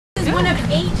one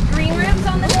of 8 green roofs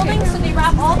on the building, so they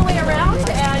wrap all the way around,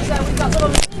 and we've got little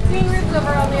mini green roofs over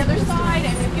on the other side,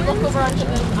 and if you look over onto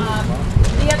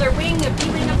the other wing, the B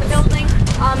wing of the building,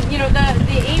 you know,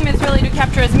 the aim is really to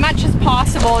capture as much as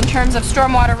possible in terms of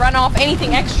stormwater runoff.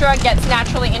 Anything extra gets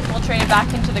naturally infiltrated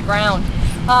back into the ground.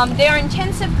 They are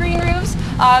intensive green roofs,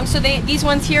 so these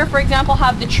ones here, for example,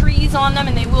 have the trees on them,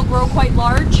 and they will grow quite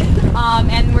large,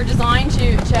 and we're designed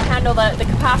to handle the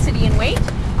capacity and weight.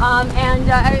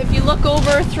 If you look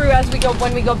over through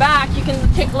when we go back, you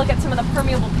can take a look at some of the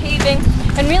permeable paving,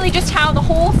 and really just how the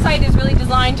whole site is really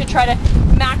designed to try to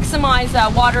maximize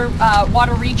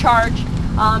water recharge.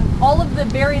 All of the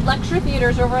buried lecture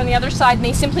theaters over on the other side, and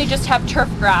they simply just have turf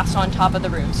grass on top of the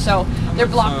roofs, so they're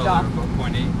blocked off. About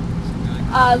 0.8?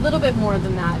 A little bit more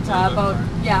than that, about,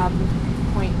 yeah,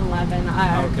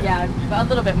 0.11, okay. yeah, a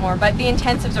little bit more, but the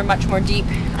intensives are much more deep.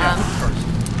 Yeah, of course.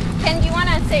 Ken, do you want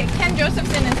to say, Ken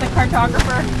Josephson is the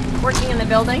cartographer working in the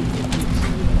building.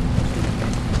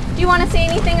 Do you want to say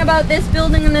anything about this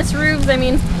building and this roofs? I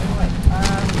mean,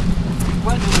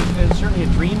 well, it's certainly a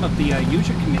dream of the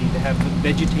user committee to have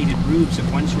vegetated roofs of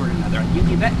one sort or another.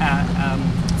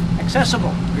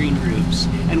 Accessible green roofs,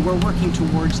 and we're working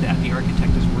towards that. The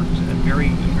architect has worked very,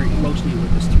 very closely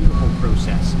with us through the whole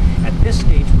process. At this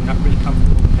stage, we're not really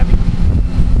comfortable with having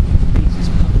spaces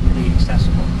publicly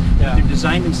accessible. Yeah. They're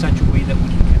designed in such a way that we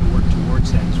can kind of work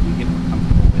towards that as we get more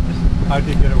comfortable with it. How did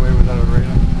you get away without a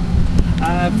railing?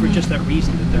 For just that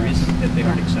reason, that they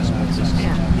aren't accessible at this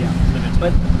stage. Yeah.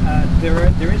 But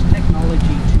there is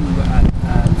technology to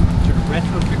sort of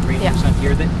retrofit green roofs on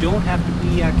here that don't have to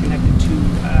be connected to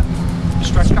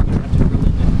structure. You don't have to drill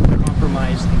in and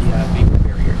compromise the vapor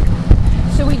barrier.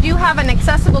 so we do have an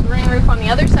accessible green roof on the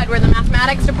other side where the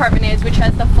mathematics department is, which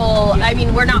has the full, I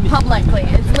mean, we're not publicly,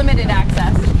 it's limited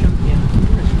access. Jump in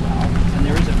here as well, and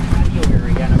there is a patio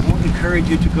area, and I won't encourage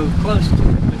you to go close to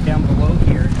it, but down below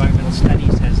here, Environmental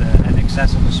Studies has an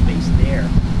accessible space there,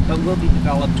 but will be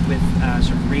developed with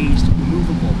sort of raised,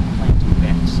 movable planting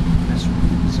beds. That's sort of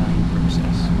the design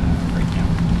process right now.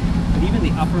 But even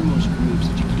the uppermost roofs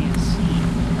that you can't see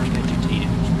are vegetated.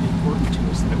 It was really important to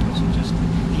us that it wasn't just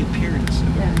the appearance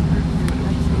of a roof.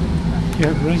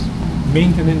 Yeah, right.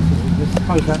 Maintenance,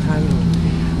 how does that handle?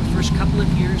 The first couple of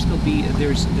years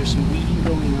there's some weeding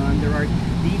going on.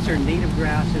 These are native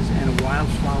grasses and a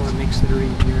wildflower mix that are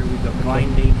in here. We've got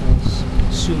vine maples,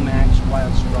 sumacs,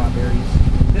 wild strawberries.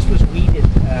 This was weeded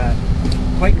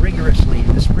quite rigorously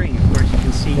in the spring. Of course, you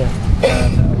can see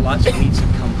lots of weeds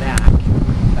have come back.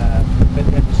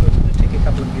 So it's going to take a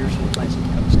couple of years for the plants to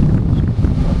come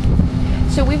down.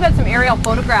 So we've got some aerial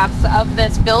photographs of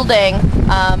this building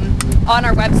on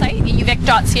our website,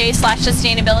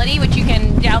 uvic.ca/sustainability, which you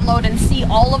can download and see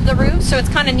all of the roofs. So it's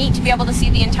kind of neat to be able to see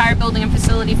the entire building and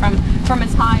facility from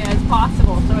as high as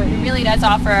possible. So it really does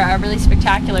offer a really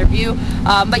spectacular view.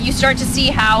 But you start to see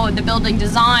how the building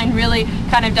design really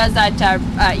kind of does that,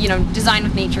 you know, design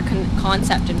with nature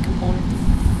concept and components.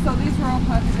 So these were all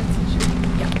planted in situ?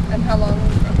 Yeah. And how long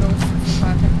ago was the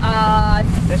planting?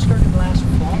 That started last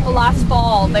fall. Last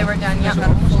fall they were done, yeah.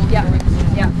 Yeah.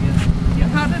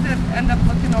 How did it end up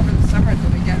looking over the summer?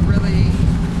 Did it get really...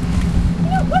 You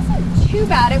know, it wasn't too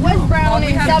bad. It was brown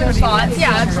in some spots.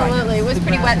 Yeah, absolutely. It was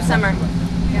pretty wet summer.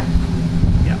 Yeah.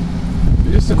 Yeah.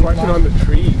 Just a question on the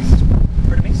trees.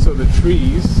 Pardon me? So the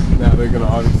trees, now they're going to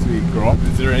obviously grow up.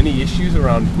 Is there any issues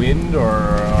around wind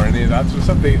or any of that sort of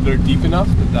stuff? They're deep enough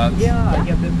that that's... Yeah.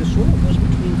 The soil goes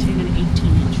between 10 and 18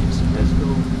 inches. It does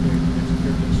go, there's a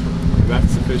fair bit of soil.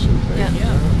 That's sufficient, right?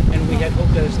 Yeah. And we had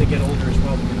hoped that as they get older as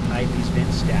well, we're going to hide these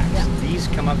vent stacks. Yeah. These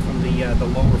come up from the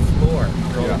lower floor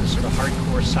for all the sort of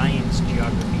hardcore science,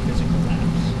 geography, physical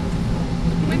labs.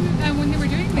 When they were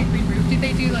doing the green roof, did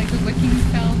they do like the wicking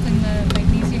felt and the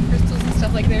magnesium crystals and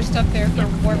stuff? Like there's stuff there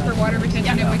for water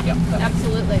retention and wicking?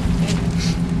 Absolutely.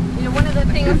 You know, one of the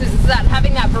things is that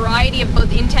having that variety of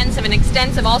both intensive and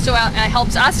extensive also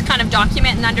helps us kind of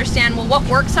document and understand, well, what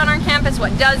works on our campus,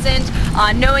 what doesn't,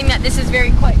 knowing that this is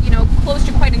very close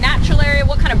to quite a natural area,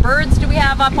 what kind of birds do we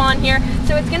have up on here.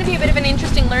 So it's going to be a bit of an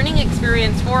interesting learning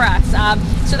experience for us.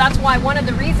 So that's why one of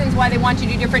the reasons why they want to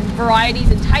do different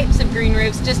varieties and types of green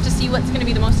roofs, just to see what's going to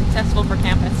be the most accessible for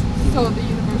campus. So the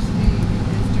university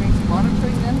is doing some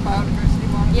monitoring then, biodiversity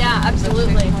monitoring? Yeah,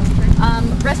 absolutely.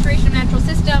 Restoration of Natural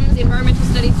Systems, Environmental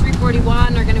Studies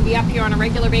 341 are going to be up here on a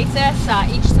regular basis,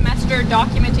 each semester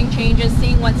documenting changes,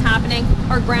 seeing what's happening.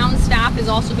 Our ground staff is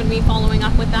also going to be following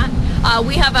up with that.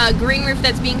 We have a green roof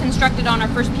that's being constructed on our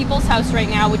First People's House right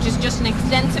now, which is just an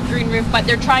extensive green roof, but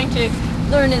they're trying to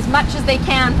learn as much as they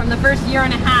can from the first year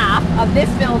and a half of this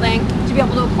building to be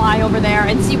able to apply over there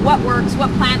and see what works, what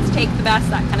plants take the best,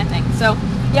 that kind of thing. So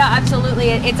Yeah, absolutely.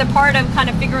 It's a part of kind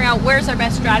of figuring out where's our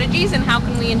best strategies and how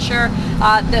can we ensure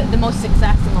the most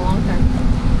success in the long term.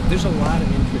 There's a lot of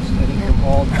interest, I think, from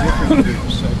all different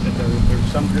groups. There are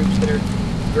some groups that are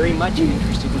very much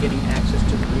interested in getting access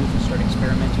to the roof and start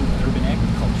experimenting with urban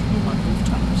agriculture on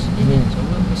rooftops. So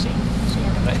we'll see.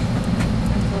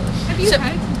 Have you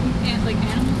had like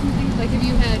animals and things? Like have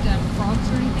you had frogs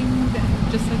or anything that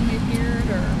just suddenly appeared,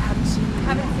 or Haven't seen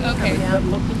Okay. but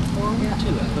looking forward to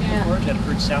it. Looking forward to it. I've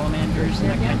heard salamanders and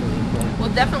that kind of thing. Well,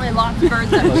 definitely lots of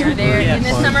birds up here. Yes. In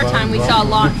the summertime, we saw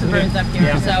lots of birds up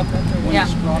here. So, yeah.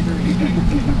 Strawberries.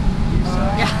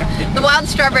 Yeah. The wild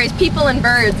strawberries, people and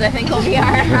birds, I think will be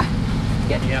our...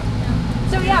 Yeah.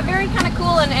 So yeah, very kind of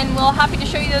cool, and we'll happy to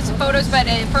show you those photos, but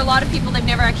for a lot of people, they've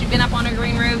never actually been up on our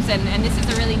green roofs, and this is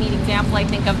a really neat example, I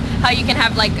think, of how you can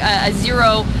have like a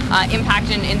zero impact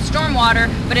in stormwater,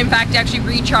 but in fact actually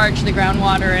recharge the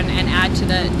groundwater and add to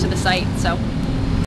the site. So